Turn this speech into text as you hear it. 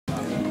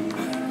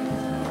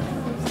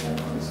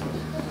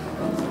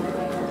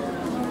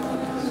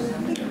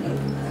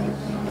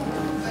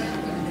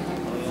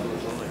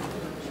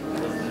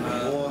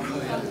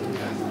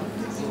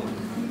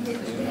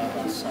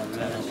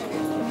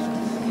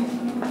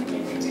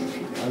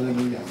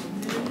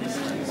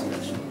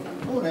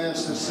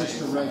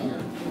sister right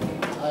here.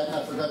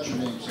 I forgot your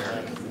name,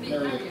 sir.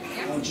 Harriet,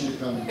 I want you to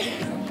come and talk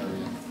to me,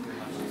 Harriet.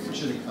 I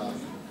want you to come.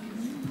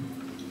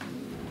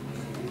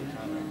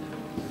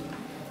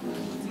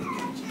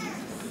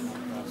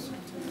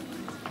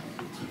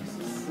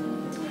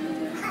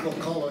 We'll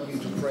call on you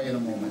to pray in a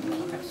moment.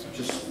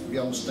 Just be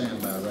on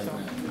standby right now.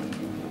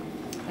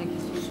 Thank you.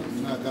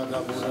 Thank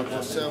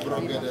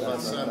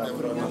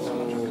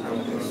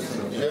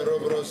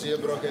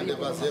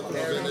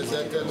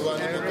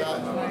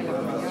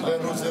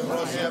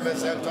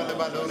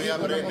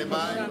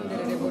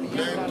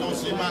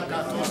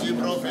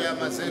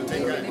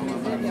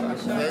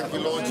you,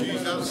 Lord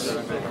Jesus.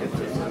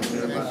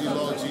 Thank you,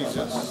 Lord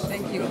Jesus.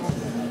 Thank you.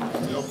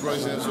 Your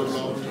presence, O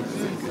Lord.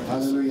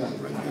 Hallelujah.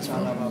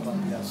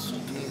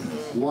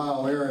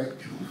 Wow, Eric,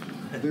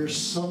 there's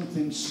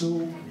something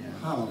so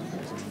powerful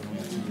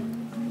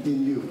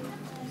in you.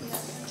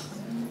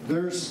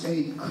 There's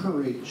a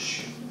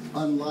courage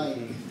unlike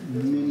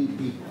many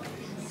people.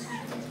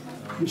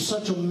 You're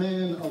such a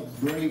man of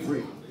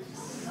bravery,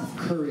 of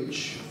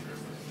courage.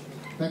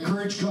 That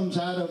courage comes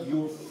out of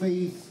your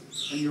faith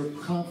and your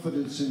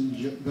confidence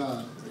in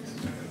God.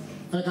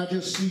 In fact, I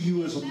just see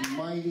you as a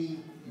mighty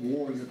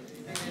warrior.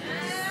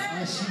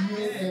 I see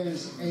you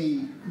as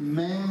a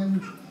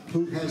man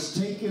who has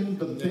taken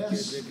the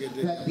best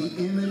that the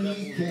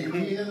enemy can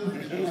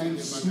give and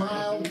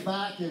smiled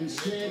back and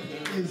said,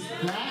 is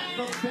that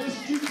the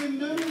best you can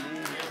do?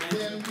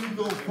 Then you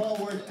go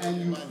forward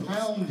and you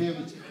pound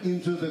him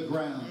into the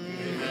ground.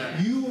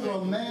 You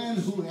are a man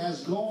who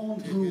has gone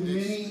through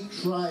many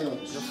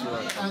trials.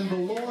 And the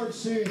Lord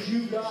says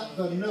you got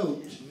the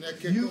note.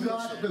 You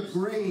got the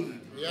grade.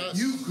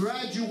 You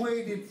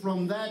graduated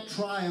from that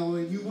trial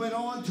and you went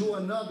on to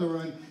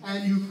another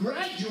and you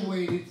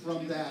graduated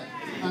from that.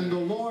 And the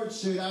Lord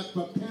said, I've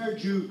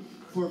prepared you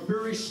for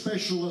very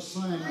special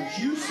assignments.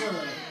 You, sir,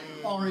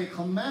 are a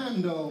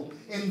commando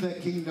in the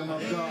kingdom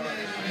of God.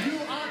 You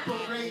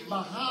operate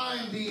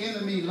behind the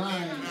enemy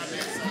lines.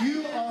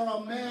 You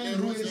are a man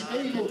who is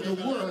able to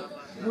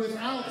work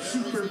without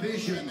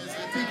supervision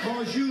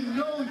because you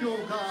know your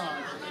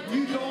God.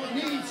 You don't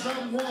need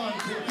someone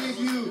to give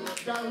you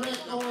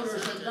direct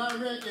orders and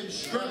direct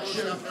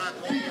instruction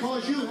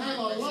because you have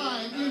a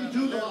line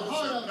into the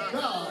heart of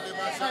God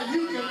and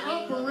you can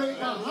operate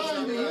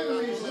behind the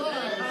enemy's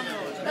lines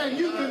and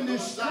you can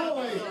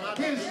destroy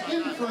his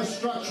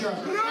infrastructure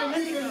and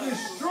you can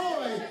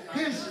destroy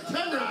his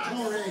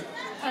territory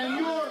and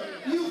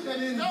you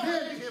can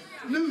invent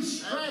new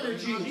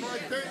strategies.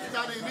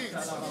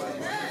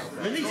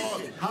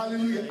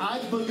 Hallelujah. I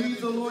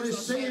believe the Lord is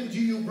saying to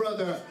you,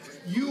 brother,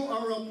 you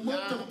are a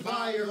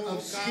multiplier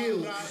of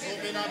skills.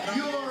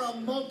 You are a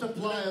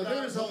multiplier.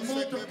 There's a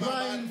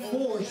multiplying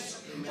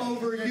force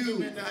over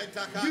you.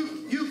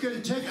 You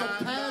can take a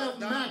pad of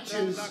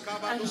matches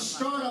and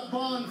start a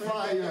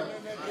bonfire.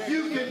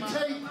 You can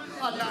take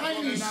a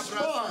tiny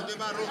spark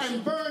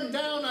and burn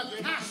down a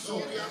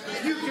castle.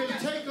 You can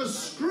take a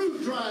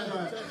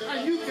screwdriver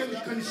and you can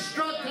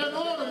construct an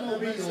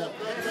automobile.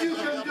 You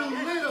can do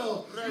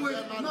little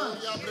with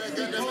much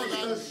because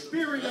the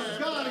Spirit of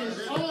God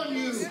is on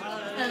you.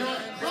 And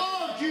I've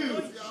called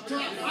you to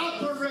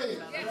operate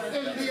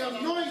in the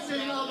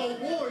anointing of a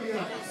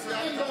warrior,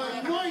 in the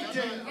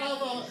anointing of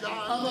a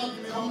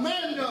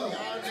commando,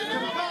 to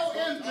go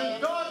into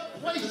dark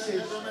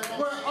places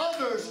where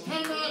others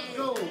cannot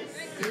go,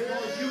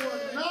 because you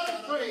are not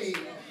afraid,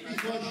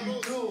 because you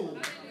know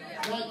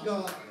what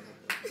God.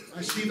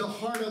 I see the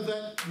heart of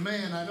that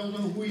man. I don't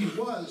know who he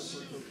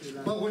was.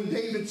 But when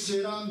David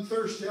said, I'm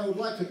thirsty, I would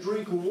like a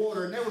drink of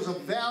water. And there was a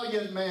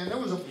valiant man. There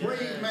was a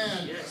brave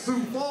man who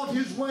fought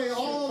his way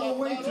all the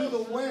way to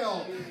the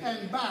well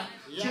and back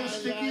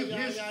just to give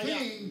his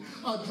king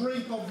a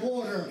drink of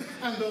water.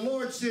 And the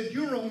Lord said,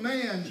 you're a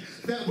man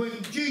that when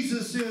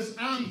Jesus says,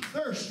 I'm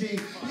thirsty,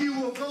 you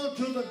will go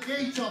to the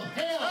gates of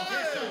hell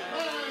to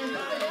find a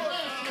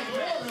glass of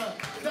water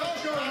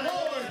that your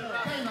Lord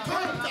can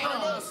drink from.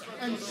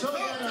 And so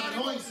that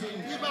anointing,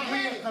 we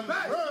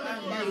confirm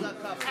you,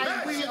 and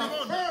we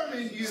affirm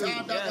in you,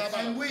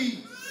 and we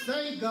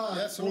thank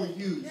God for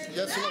you.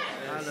 Yes, Lord.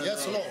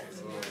 Yes, Lord.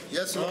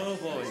 Yes, Lord.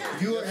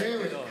 You are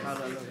Eric,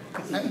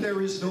 and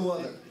there is no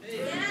other.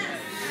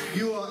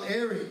 You are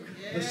Eric,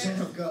 the Son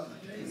of God.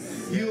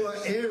 You are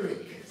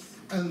Eric,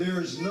 and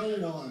there is no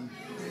one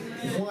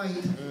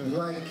quite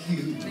like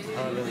you.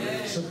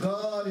 So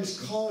God has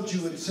called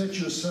you and set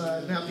you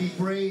aside. Now be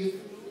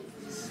brave.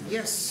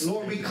 Yes.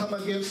 Lord, we come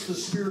against the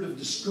spirit of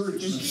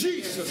discouragement. In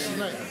Jesus'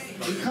 name.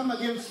 We come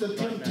against the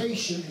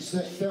temptations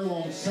that fell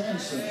on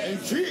Samson. In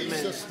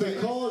Jesus' name.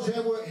 Because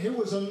here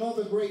was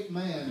another great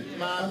man,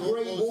 a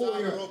great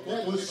warrior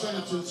that was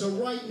Samson. So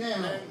right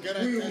now,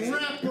 we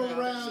wrap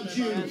around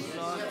you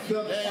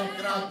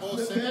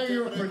the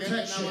barrier of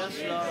protection,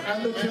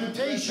 and the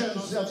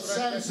temptations of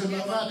Samson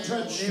will not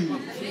touch you.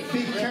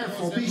 Be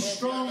careful, be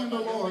strong in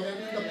the Lord and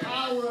in the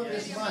power of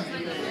His might,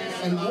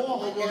 and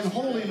walk in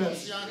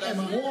holiness and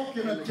walk walk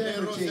in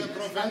integrity,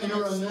 and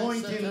your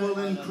anointing will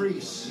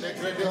increase.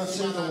 Thus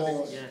saith the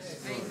Lord.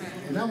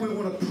 And now we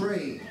want to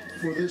pray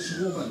for this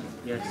woman.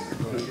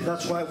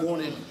 That's why I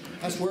wanted.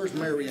 Where's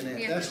Marion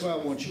at? That's why I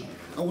want you.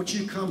 I want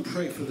you to come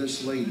pray for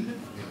this lady.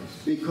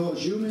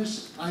 Because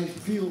Eunice, I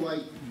feel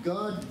like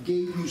God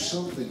gave you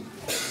something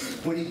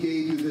when He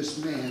gave you this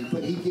man,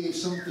 but He gave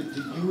something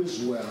to you as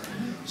well.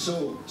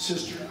 So,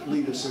 sister,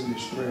 lead us in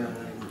this prayer.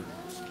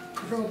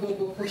 For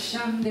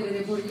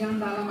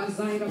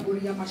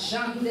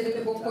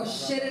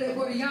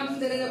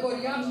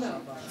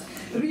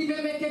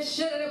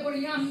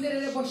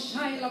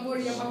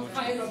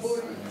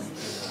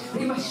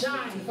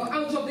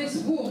out of this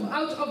womb,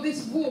 out of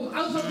this womb,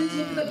 out of this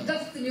womb is the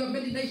destiny of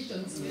many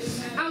nations.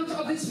 Out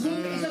of this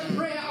womb is a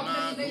prayer of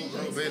many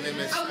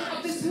nations. Out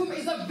of this womb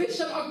is a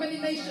vision of many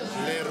nations.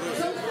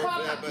 So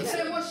Father, out of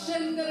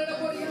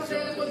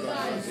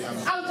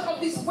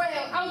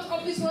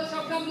this well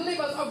shall come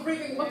rivers of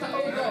living water,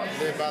 oh God.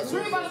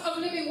 Rivers of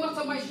living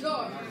water, my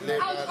God.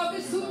 Out of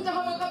this womb,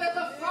 Jehovah God, there's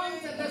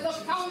a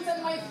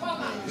fountain, my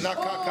Father.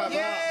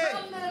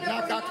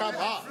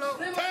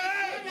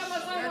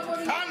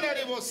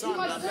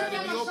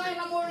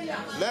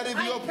 Let it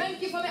be I open.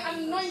 thank you for the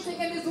anointing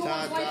in this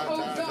woman's life, oh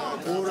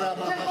God.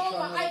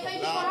 Jehovah, I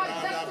thank you for her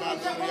destiny,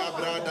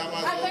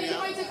 Jehovah. I thank you,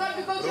 mighty God,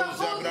 because you are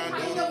holding her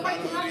in your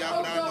mighty hand,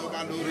 oh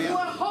God. You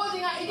are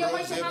holding her in your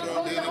mighty hand,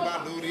 oh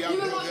Jehovah. You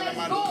will not let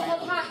go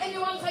of her.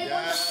 Anyone say,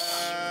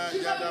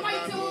 she's a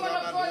mighty woman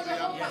of God,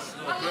 Jehovah.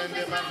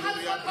 Anointing her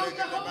husband, oh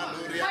Jehovah.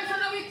 My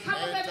Father, we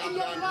cover them in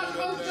your blood, oh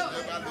God.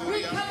 We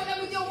cover them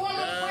with your wall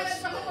of fire,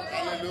 Jehovah.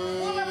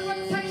 Wall of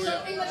protection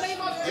in the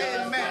name of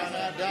Jesus. Amen.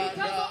 We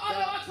cover all the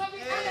works of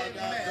the enemy. In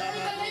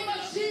the name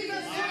of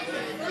Jesus Christ.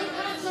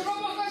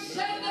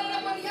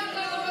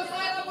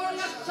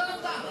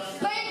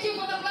 Thank you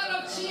for the blood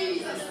of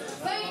Jesus.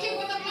 Thank you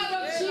for the blood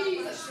of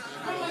Jesus.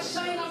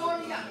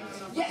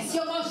 Yes,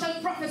 your mouth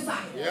shall prophesy.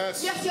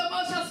 Yes, your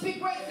mouth shall speak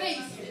great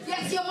things.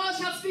 Yes, your mouth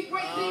shall speak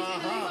great things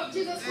in the name of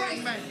Jesus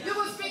Christ. Amen. You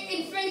will speak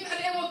in faith and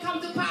it will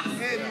come to pass.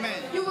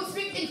 Amen. You will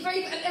speak in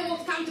faith and it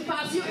will come to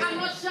pass. You are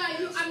not shy.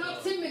 You are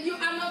not timid. You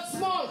are not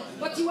small.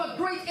 But you are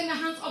great in the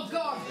hands of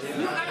God.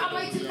 You are a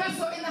mighty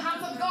vessel in the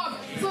hands of God.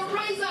 So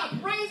rise up,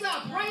 rise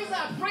up, rise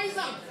up, rise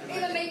up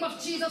in the name of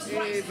Jesus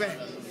Christ. Amen.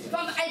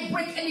 Father, I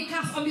break any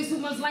curse on this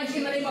woman's life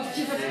in the name of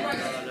Jesus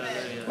Christ.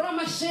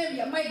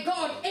 Ramasheria, my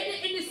God,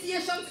 any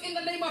initiations in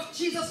the name of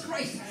Jesus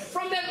Christ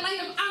from their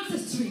line of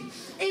ancestry.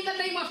 In the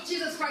name of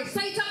Jesus Christ.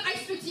 Satan, I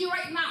speak to you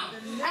right now.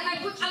 And I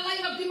put a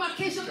line of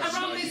demarcation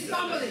around this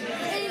family.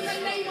 In the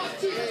name of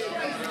Jesus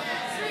Christ.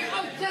 Spirit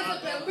of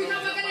Jezebel, we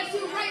come against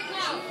you right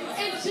now.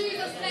 In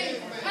Jesus'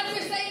 name. And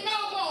we say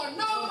no more,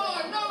 no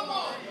more, no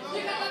more.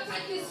 You cannot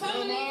touch this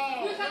family.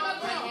 You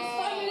cannot touch this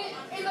family.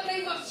 In the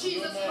name of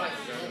Jesus Christ.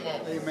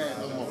 Amen.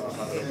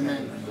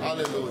 Amen.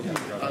 Hallelujah.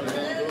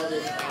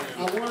 Hallelujah. I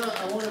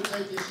want to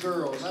take these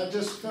girls. I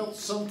just felt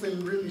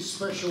something really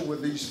special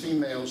with these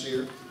females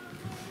here.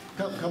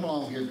 Come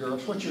along here,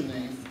 girls. What's your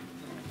name?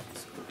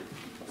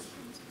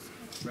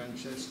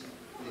 Francesca.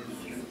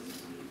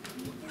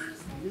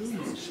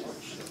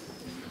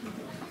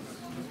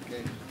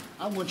 Okay.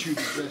 I want you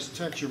to just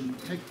take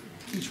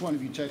each one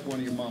of you take one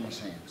of your mama's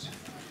hands.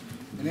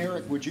 And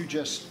Eric, would you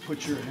just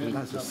put your hand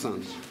up? That's the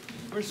son.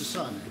 Where's the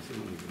son?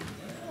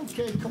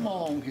 Okay, come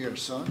along here,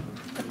 son.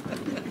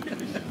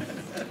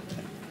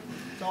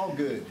 It's all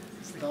good.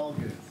 It's all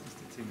good.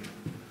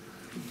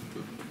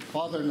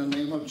 Father, in the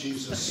name of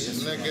Jesus. In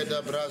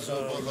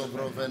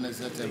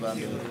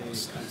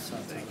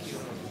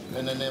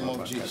the name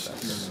of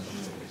Jesus.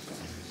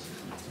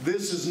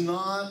 This is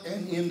not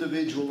an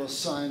individual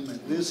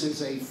assignment. This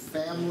is a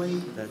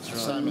family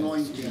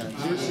anointing.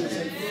 This is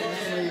a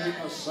family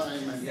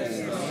assignment.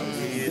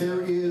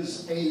 There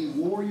is a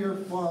warrior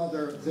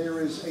father.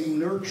 There is a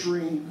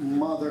nurturing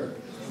mother.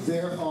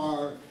 There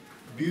are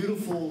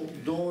beautiful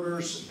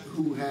daughters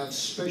who have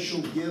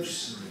special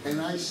gifts,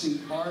 and I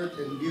see art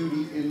and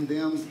beauty in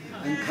them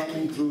and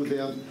coming through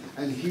them.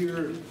 And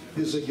here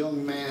is a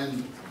young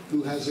man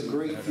who has a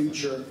great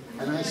future,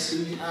 and I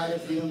see out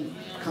of him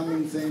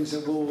coming things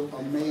that will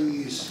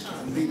amaze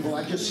people.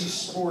 I just see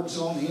sports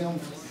on him.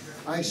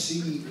 I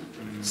see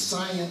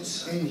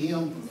science in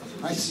him.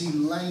 I see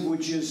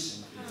languages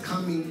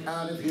coming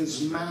out of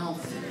his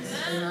mouth,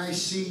 and I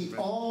see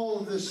all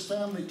of this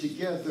family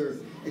together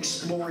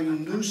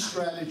exploring new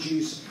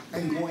strategies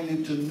and going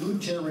into new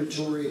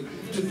territory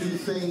to do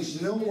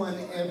things no one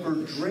ever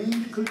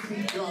dreamed could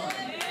be done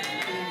in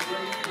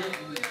Great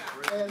Britain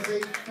as a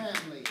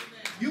family.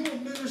 You will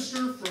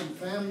minister from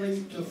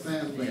family to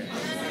family,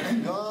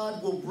 and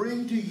God will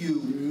bring to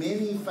you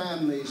many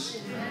families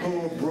who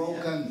are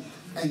broken,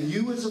 and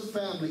you as a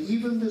family,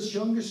 even this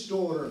youngest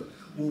daughter,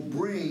 will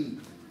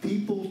bring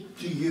people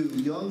to you,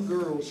 young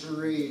girls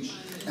her age,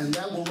 and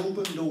that will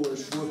open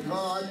doors for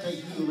God to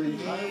heal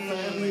entire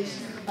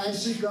families. I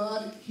see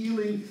God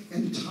healing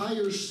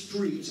entire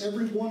streets,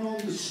 everyone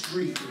on the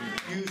street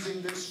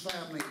using this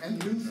family,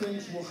 and new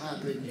things will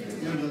happen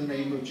in the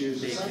name of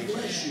Jesus. I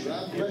bless you.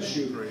 I bless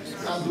you.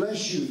 I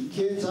bless you.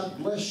 Kids, I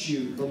bless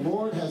you. The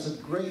Lord has a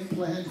great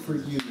plan for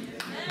you.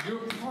 You're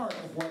part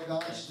of what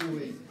God's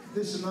doing.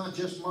 This is not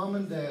just mom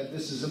and dad.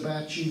 This is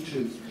about you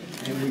too.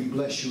 And we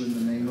bless you in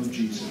the name of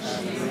Jesus.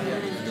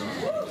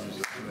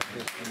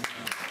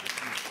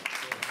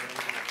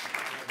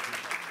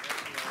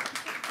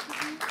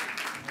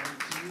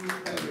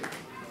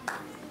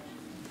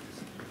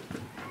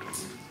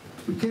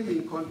 We came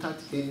in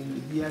contact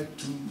in the year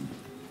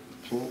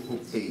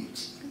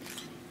 2008.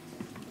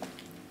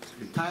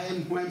 The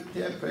time when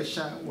peer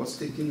pressure was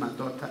taking my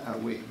daughter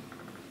away.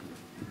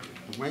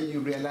 When you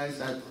realize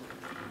that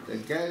the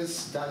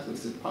girl's dad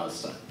was a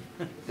pastor,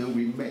 and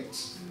we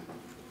met,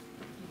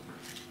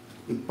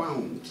 a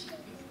bound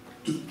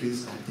took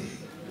place that day.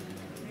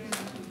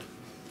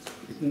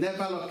 It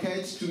never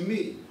occurred to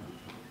me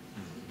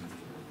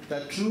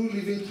that through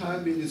Living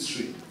Time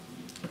Ministry,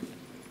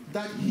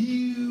 that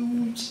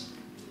huge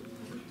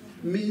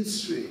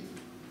ministry,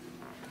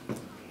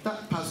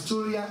 that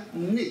pastoral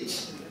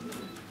niche,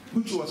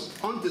 which was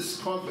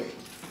undiscovered,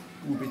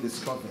 will be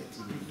discovered.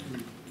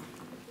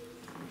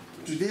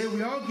 Today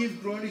we all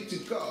give glory to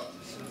God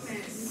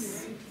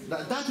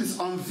that is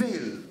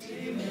unveiled.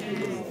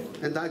 Amen.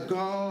 And that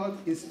God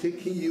is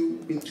taking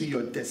you into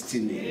your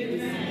destiny.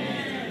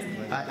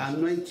 Amen. I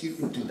anoint you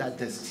into that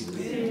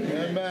destiny.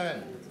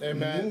 Amen.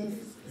 Amen.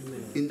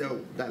 Move in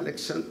the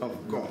direction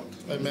of God.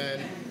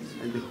 Amen.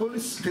 And the Holy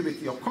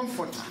Spirit, your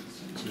comforter,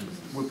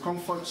 will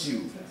comfort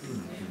you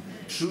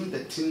through the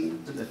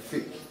thin and the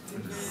thick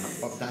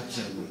of that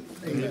journey.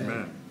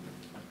 Amen.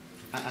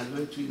 I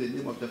anoint you in the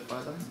name of the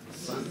Father,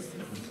 Son,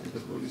 and the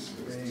Holy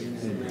Spirit.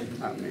 Amen.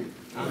 Amen.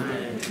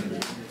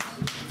 Amen.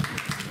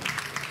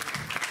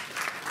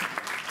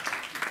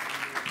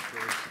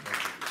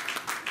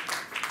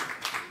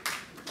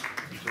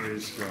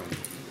 Praise God.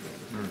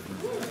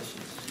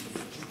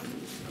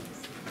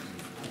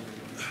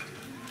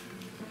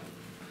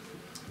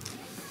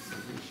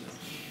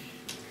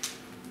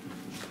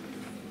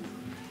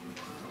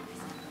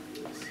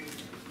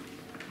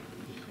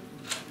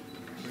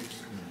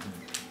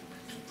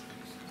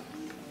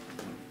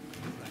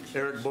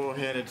 Eric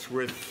Boahen, it's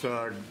with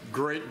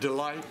great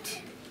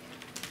delight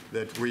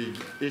that we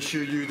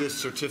issue you this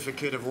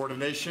certificate of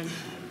ordination.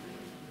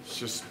 It's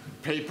just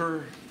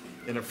paper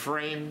in a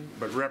frame,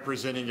 but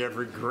representing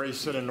every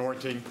grace and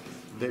anointing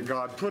that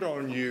God put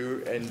on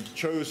you and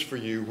chose for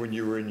you when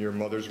you were in your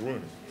mother's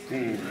womb.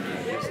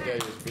 This day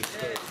is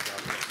bestowed.